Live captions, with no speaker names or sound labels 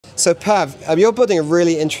So Pav, you're building a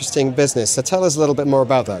really interesting business, so tell us a little bit more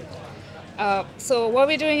about that. So what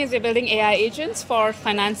we're doing is we're building AI agents for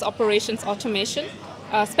finance operations automation.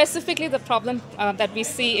 Specifically, the problem that we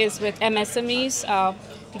see is with MSMEs.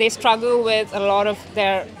 They struggle with a lot of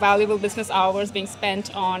their valuable business hours being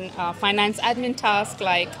spent on finance admin tasks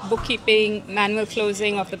like bookkeeping, manual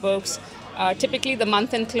closing of the books. Typically, the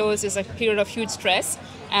month-end close is a period of huge stress,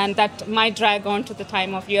 and that might drag on to the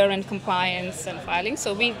time of year-end compliance and filing.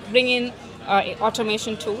 So we bring in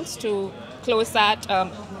automation tools to close that.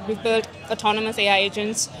 We've built autonomous AI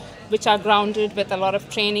agents which are grounded with a lot of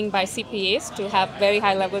training by CPAs to have very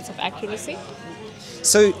high levels of accuracy.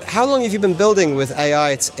 So how long have you been building with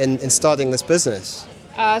AI in starting this business?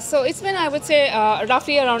 So it's been, I would say,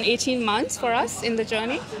 roughly around 18 months for us in the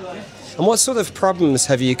journey. And what sort of problems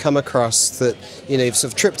have you come across that have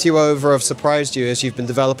sort of tripped you over or have surprised you as you've been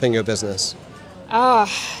developing your business?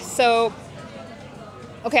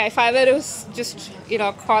 Okay, if I were to just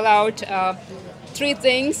call out three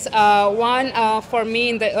things. One, for me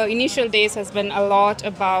in the initial days has been a lot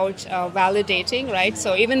about validating, right?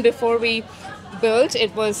 So even before we built,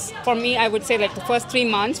 it was, for me, I would say like the first 3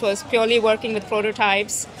 months was purely working with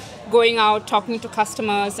prototypes, going out, talking to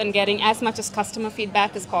customers and getting as much as customer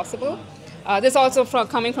feedback as possible. This also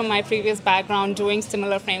coming from my previous background doing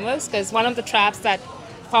similar frameworks, because one of the traps that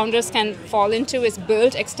founders can fall into is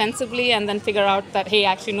build extensively and then figure out that, hey,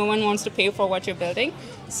 actually no one wants to pay for what you're building.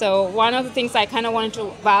 So one of the things I kind of wanted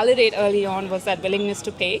to validate early on was that willingness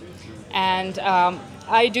to pay. And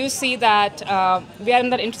I do see that we are in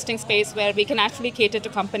that interesting space where we can actually cater to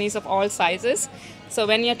companies of all sizes. So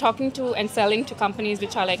when you're talking to and selling to companies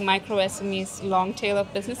which are like micro SMEs, long tail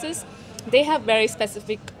of businesses, they have very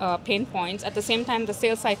specific pain points. At the same time, the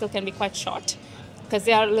sales cycle can be quite short because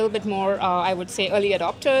they are a little bit more, I would say, early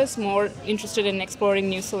adopters, more interested in exploring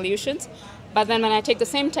new solutions. But then when I take the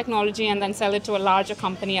same technology and then sell it to a larger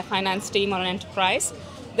company, a finance team or an enterprise,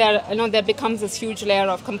 there becomes this huge layer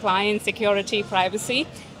of compliance, security, privacy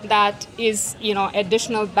that is,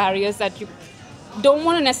 additional barriers that you don't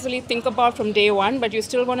want to necessarily think about from day one, but you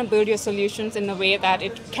still want to build your solutions in a way that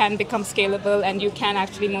it can become scalable and you can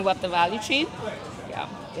actually move up the value chain. Yeah.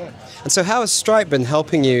 And so how has Stripe been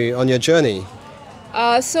helping you on your journey? We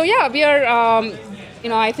are,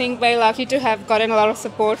 I think very lucky to have gotten a lot of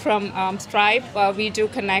support from Stripe. We do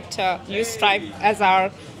use Stripe as our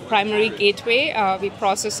primary gateway. We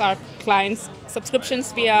process our clients'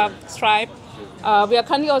 subscriptions via Stripe. We are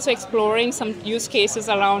currently also exploring some use cases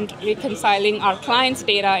around reconciling our clients'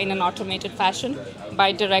 data in an automated fashion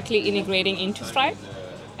by directly integrating into Stripe.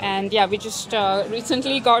 And we just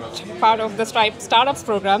recently got part of the Stripe Startups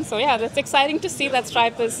program. So that's exciting to see that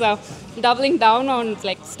Stripe is doubling down on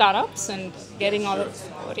startups and getting all of the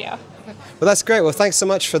support. Yeah. Well, that's great. Well, thanks so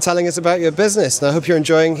much for telling us about your business. And I hope you're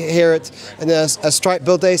enjoying here at Stripe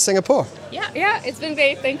Build Day Singapore. Yeah, it's been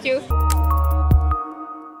great. Thank you.